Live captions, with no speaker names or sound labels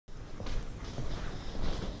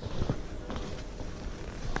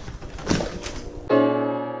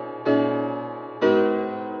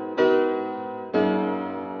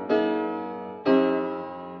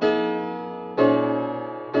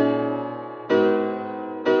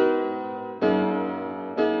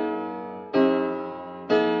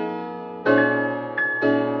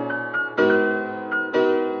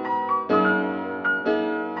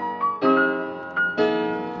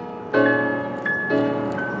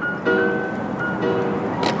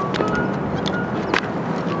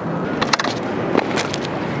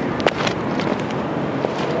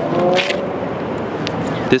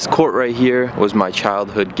This court right here was my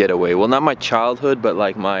childhood getaway. Well, not my childhood, but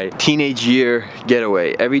like my teenage year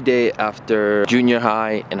getaway. Every day after junior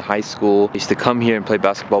high and high school, I used to come here and play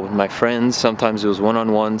basketball with my friends. Sometimes it was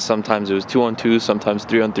 1-on-1, sometimes it was 2-on-2, sometimes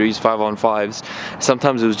 3-on-3s, 5-on-5s.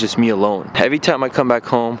 Sometimes it was just me alone. Every time I come back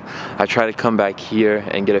home, I try to come back here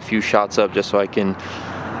and get a few shots up just so I can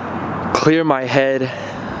clear my head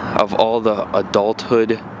of all the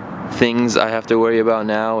adulthood things I have to worry about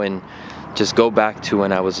now and just go back to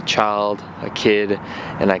when I was a child, a kid,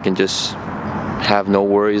 and I can just have no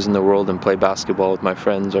worries in the world and play basketball with my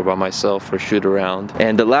friends or by myself or shoot around.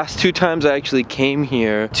 And the last 2 times I actually came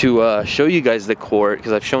here to show you guys the court,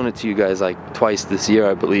 because I've shown it to you guys like twice this year,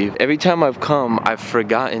 I believe. Every time I've come, I've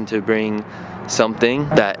forgotten to bring something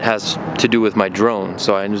that has to do with my drone,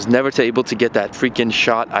 so I was never able to get that freaking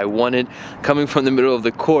shot I wanted coming from the middle of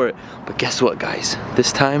the court. But guess what, guys?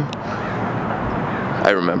 This time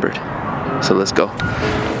I remembered. So let's go.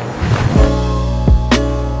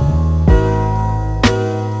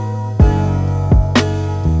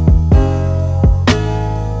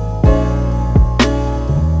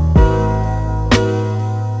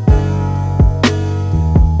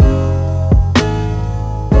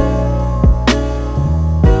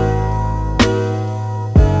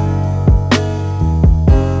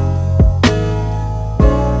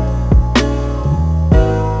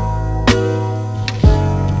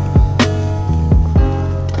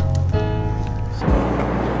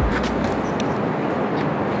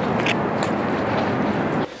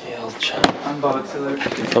 Unbox alert.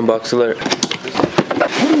 Unbox alert.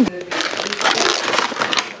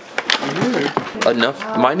 Enough.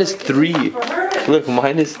 -3. Look,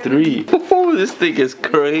 -3. Oh, this thing is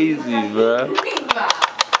crazy, bruh.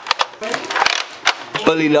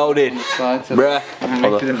 Fully loaded, bruh.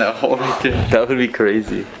 Make it in that hole right there. That would be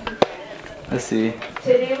crazy. Let's see.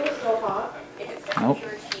 Today was so hot. Nope.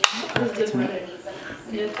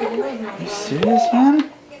 You serious,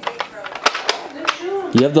 man?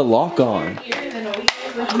 You have the lock on.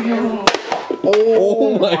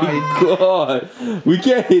 Oh my god. We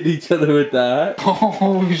can't hit each other with that.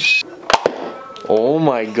 Oh shit. Oh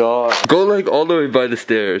my god. Go like all the way by the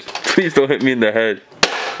stairs. Please don't hit me in the head.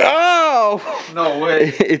 Ow! No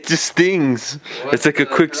way. It just stings. It's like a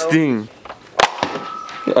quick sting.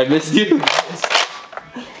 I missed you.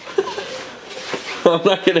 I'm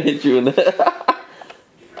not gonna hit you in the head.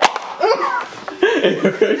 It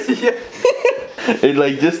hurts. Yeah. It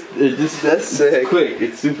just that's sick. Quick,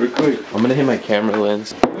 it's super quick. I'm gonna hit my camera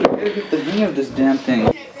lens. I gotta get the hang of this damn thing.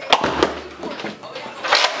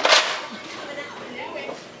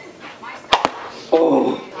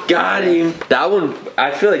 Oh, got him. That one,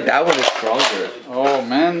 I feel like that one is stronger. Oh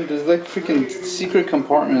man, there's like freaking secret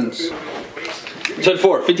compartments.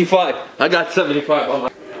 10-4, 55. I got 75 on my.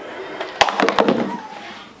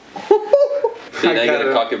 See, now you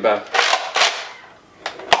gotta cock it back.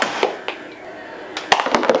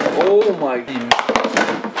 Oh my god.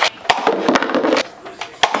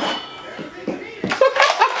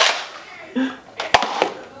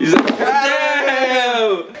 He's like,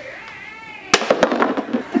 damn!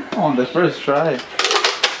 On the first try.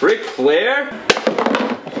 Ric Flair?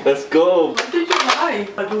 Let's go.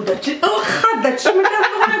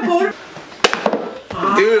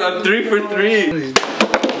 Dude, I'm 3 for 3.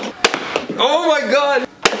 Oh my god!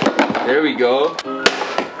 There we go.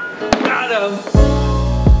 Got him!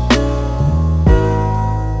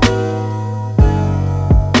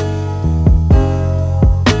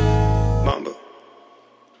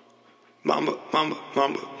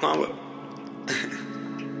 Mamba.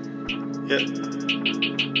 Yeah.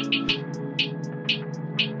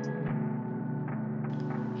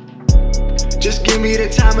 Just give me the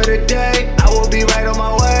time of the day, I will be right on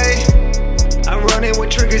my way. I'm running with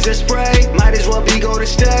triggers that spray, might as well be go to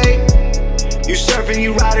stay. You surfing,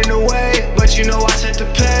 you riding away, but you know I set the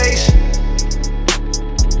pace.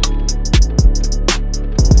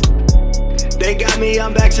 They got me,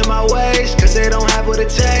 I'm back to my ways, cause they don't have what it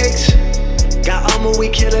takes. Got we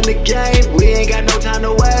killing the game, we ain't got no time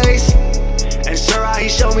to waste. And sir, he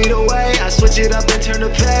showed me the way, I switch it up and turn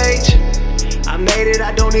the page. I made it,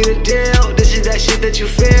 I don't need a deal, this is that shit that you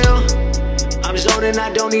feel. I'm zoning,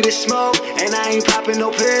 I don't need to smoke, and I ain't popping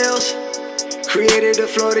no pills. Created the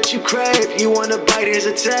flow that you crave, you wanna bite, here's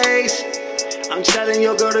a taste. I'm telling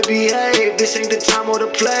your girl to behave, this ain't the time or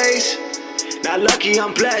the place. Not lucky,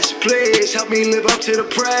 I'm blessed, please help me live up to the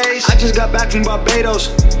praise. I just got back from Barbados,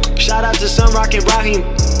 shout out to Sunrock and Raheem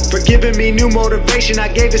for giving me new motivation. I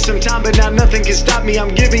gave it some time, but now nothing can stop me.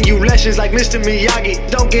 I'm giving you lessons like Mr. Miyagi.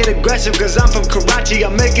 Don't get aggressive, cause I'm from Karachi.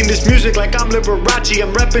 I'm making this music like I'm Liberace.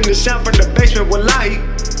 I'm repping the sound from the basement, wallahi.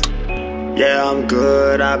 Yeah, I'm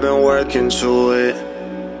good, I've been working to it.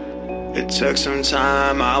 It took some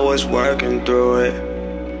time, I was working through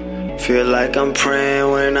it. Feel like I'm praying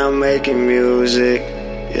when I'm making music.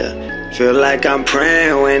 Yeah, feel like I'm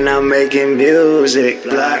praying when I'm making music.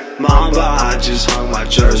 Black Mamba, I just hung my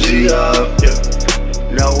jersey up. Yeah.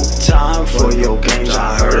 No time for your games,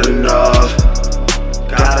 I heard enough.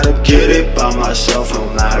 Gotta get it by myself no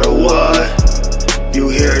matter what. You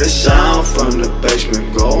hear the sound from the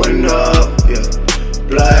basement going up. Yeah.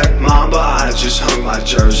 Black Mamba, I just hung my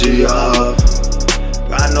jersey up.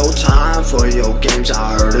 Got no time for your games,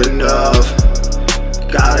 I heard enough.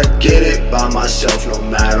 Gotta get it by myself no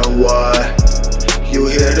matter what. You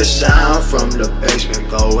hear the sound from the basement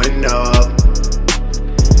going up.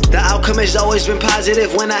 The outcome has always been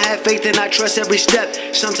positive. When I have faith and I trust every step.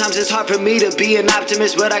 Sometimes it's hard for me to be an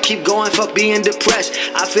optimist, but I keep going, fuck being depressed.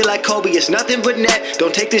 I feel like Kobe, it's nothing but net.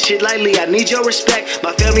 Don't take this shit lightly, I need your respect.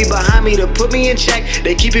 My family behind me to put me in check.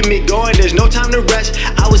 They keeping me going, there's no time to rest.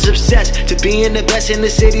 I was obsessed to being the best in the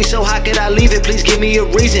city, so how could I leave it? Please give me a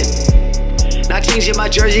reason. Not changing my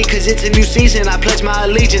jersey cause it's a new season. I pledge my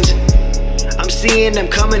allegiance. I'm seeing them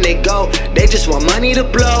come and they go. They just want money to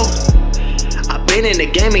blow. I've been in the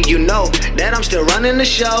game and you know that I'm still running the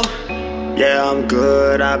show. Yeah, I'm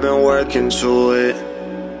good, I've been working to it.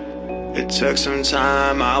 It took some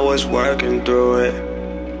time, I was working through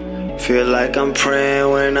it. Feel like I'm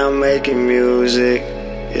praying when I'm making music.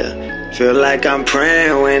 Yeah, feel like I'm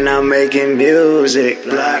praying when I'm making music.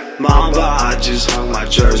 Black Mamba, I just hung my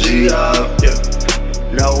jersey up. Yeah.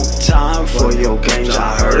 No time for your games,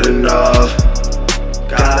 I heard enough.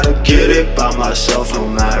 Gotta get it by myself no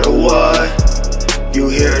matter what. You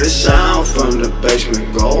hear the sound from the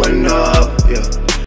basement going up. Yeah.